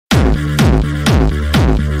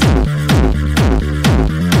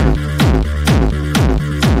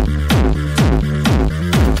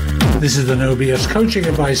This is the No BS Coaching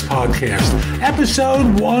Advice Podcast,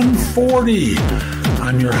 episode 140.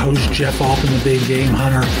 I'm your host, Jeff Altman, the Big Game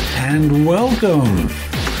Hunter, and welcome.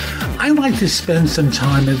 I like to spend some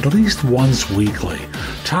time at least once weekly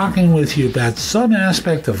talking with you about some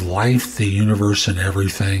aspect of life, the universe, and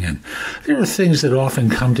everything. And there are things that often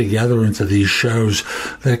come together into these shows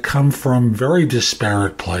that come from very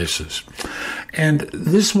disparate places. And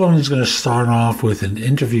this one is going to start off with an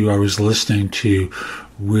interview I was listening to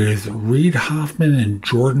with Reid Hoffman and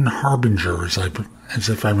Jordan Harbinger,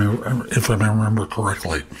 if I remember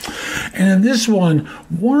correctly. And in this one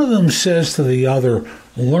of them says to the other,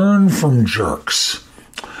 learn from jerks.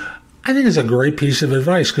 I think it's a great piece of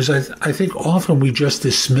advice because I think often we just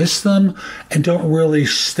dismiss them and don't really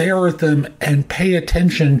stare at them and pay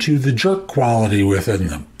attention to the jerk quality within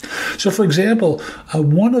them. So, for example,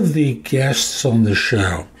 one of the guests on the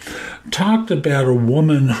show talked about a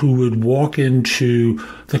woman who would walk into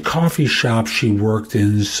the coffee shop she worked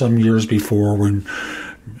in some years before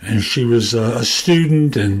and she was a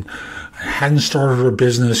student and hadn't started her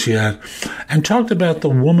business yet, and talked about the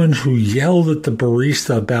woman who yelled at the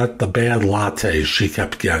barista about the bad lattes she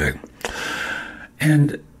kept getting.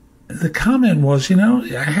 And the comment was,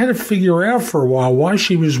 I had to figure out for a while why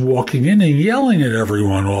she was walking in and yelling at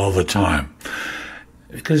everyone all the time.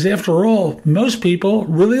 Because after all, most people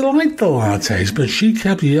really liked the lattes, but she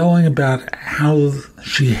kept yelling about how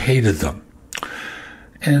she hated them.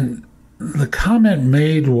 And the comment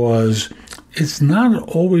made was, it's not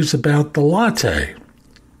always about the latte,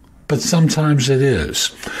 but sometimes it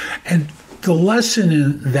is. And the lesson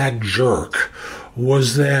in that jerk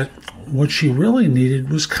was that what she really needed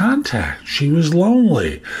was contact. She was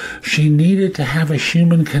lonely. She needed to have a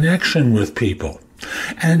human connection with people.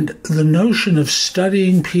 And the notion of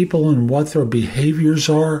studying people and what their behaviors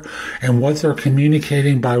are and what they're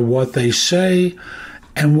communicating by what they say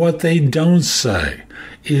and what they don't say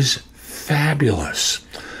is fabulous.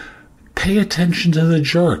 Pay attention to the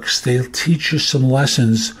jerks. They'll teach you some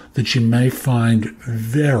lessons that you may find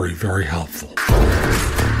very, very helpful.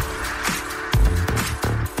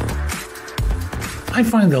 I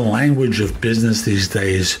find the language of business these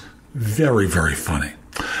days very, very funny.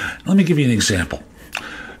 Let me give you an example.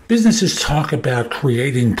 Businesses talk about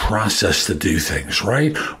creating process to do things,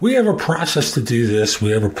 right? We have a process to do this.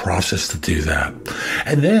 We have a process to do that.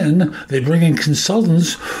 And then they bring in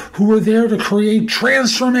consultants who are there to create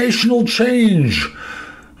transformational change,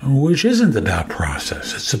 which isn't about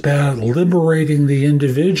process. It's about liberating the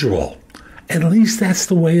individual. At least that's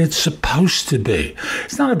the way it's supposed to be.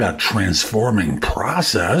 It's not about transforming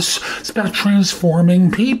process. It's about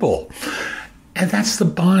transforming people. And that's the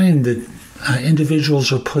bind that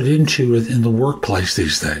individuals are put into in the workplace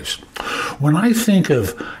these days. When I think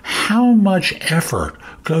of how much effort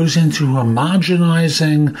goes into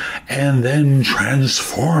homogenizing and then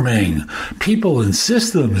transforming people and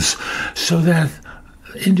systems so that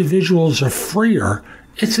individuals are freer,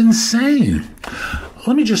 it's insane.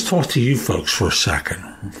 Let me just talk to you folks for a second,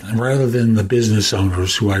 rather than the business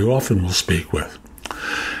owners who I often will speak with.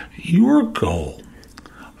 Your goal,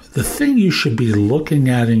 the thing you should be looking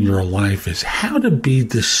at in your life, is how to be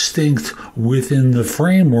distinct within the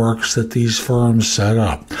frameworks that these firms set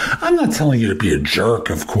up. I'm not telling you to be a jerk,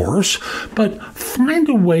 of course, but find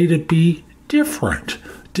a way to be different,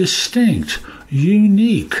 distinct,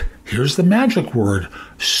 unique. Here's the magic word,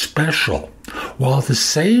 special, while at the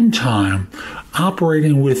same time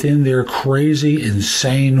operating within their crazy,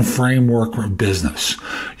 insane framework of business.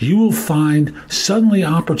 You will find suddenly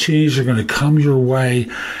opportunities are going to come your way,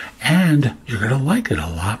 and you're going to like it a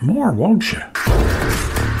lot more, won't you?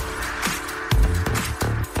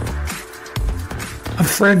 A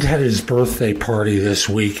friend had his birthday party this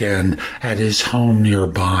weekend at his home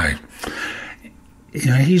nearby.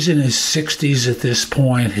 He's in his 60s at this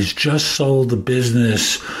point. He's just sold the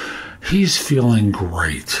business. He's feeling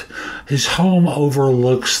great. His home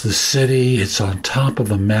overlooks the city. It's on top of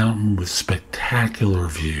a mountain with spectacular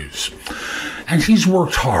views. And he's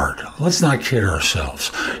worked hard. Let's not kid ourselves.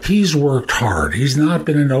 He's worked hard. He's not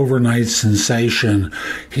been an overnight sensation.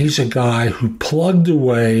 He's a guy who plugged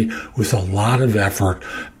away with a lot of effort,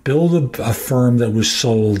 built a firm that was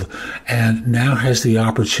sold, and now has the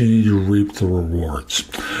opportunity to reap the rewards.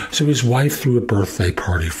 So his wife threw a birthday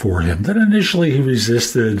party for him. Then initially he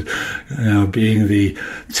resisted, being the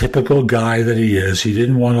typical guy that he is. He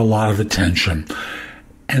didn't want a lot of attention.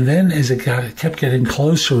 And then as it kept getting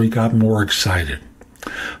closer, he got more excited.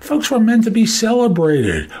 Folks, we're meant to be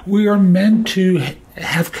celebrated. We are meant to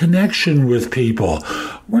have connection with people.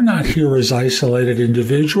 We're not here as isolated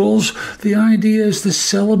individuals. The idea is to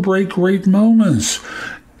celebrate great moments.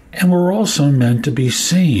 And we're also meant to be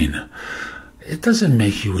seen. It doesn't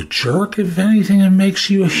make you a jerk. If anything, it makes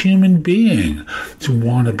you a human being to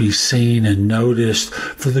want to be seen and noticed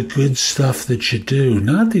for the good stuff that you do,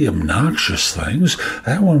 not the obnoxious things.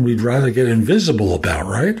 That one we'd rather get invisible about,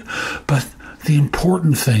 right? But the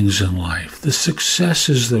important things in life, the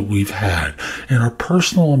successes that we've had in our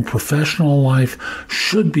personal and professional life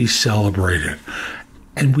should be celebrated.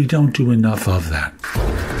 And we don't do enough of that.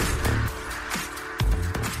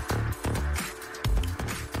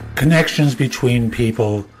 Connections between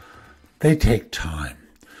people, they take time.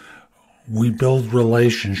 We build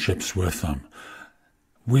relationships with them.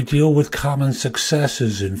 We deal with common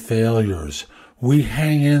successes and failures. We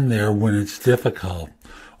hang in there when it's difficult.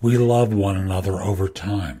 We love one another over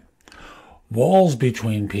time. Walls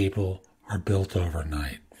between people are built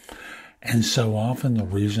overnight. And so often the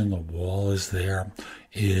reason the wall is there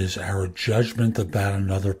is our judgment about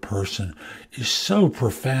another person is so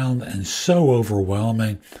profound and so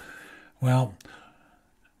overwhelming. Well,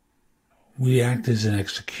 we act as an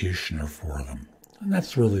executioner for them. And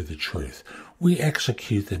that's really the truth. We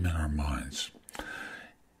execute them in our minds.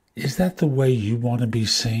 Is that the way you want to be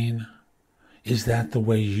seen? Is that the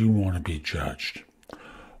way you want to be judged?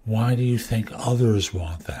 Why do you think others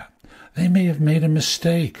want that? They may have made a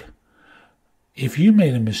mistake. If you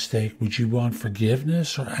made a mistake, would you want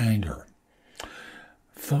forgiveness or anger?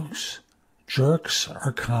 Folks, jerks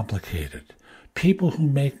are complicated. People who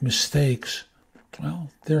make mistakes, well,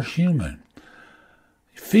 they're human.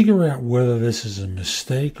 Figure out whether this is a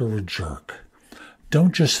mistake or a jerk.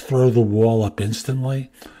 Don't just throw the wall up instantly.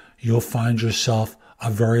 You'll find yourself a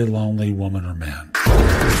very lonely woman or man.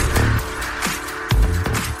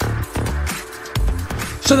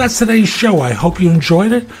 So that's today's show. I hope you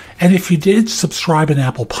enjoyed it. And if you did, subscribe in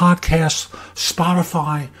Apple Podcasts,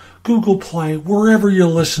 Spotify, Google Play, wherever you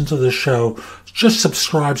listen to the show. Just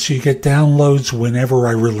subscribe so you get downloads whenever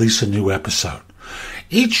I release a new episode.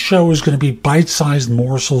 Each show is going to be bite-sized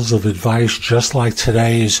morsels of advice just like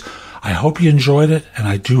today's. I hope you enjoyed it, and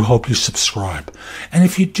I do hope you subscribe. And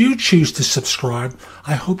if you do choose to subscribe,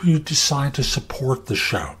 I hope you decide to support the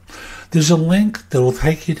show. There's a link that will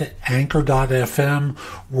take you to anchor.fm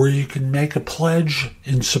where you can make a pledge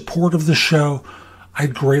in support of the show.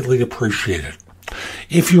 I'd greatly appreciate it.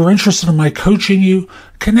 If you're interested in my coaching you,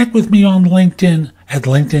 connect with me on LinkedIn at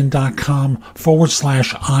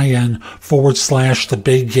linkedin.com/IN/the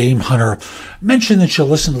Big Game Hunter. Mention that you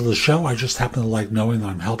listen to the show. I just happen to like knowing that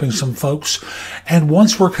I'm helping some folks. And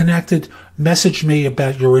once we're connected, message me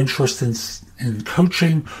about your interest in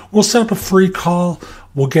coaching. We'll set up a free call.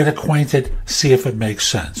 We'll get acquainted, see if it makes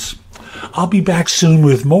sense. I'll be back soon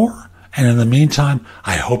with more. And in the meantime,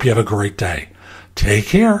 I hope you have a great day. Take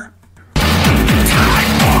care. Time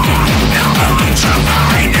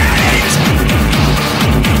for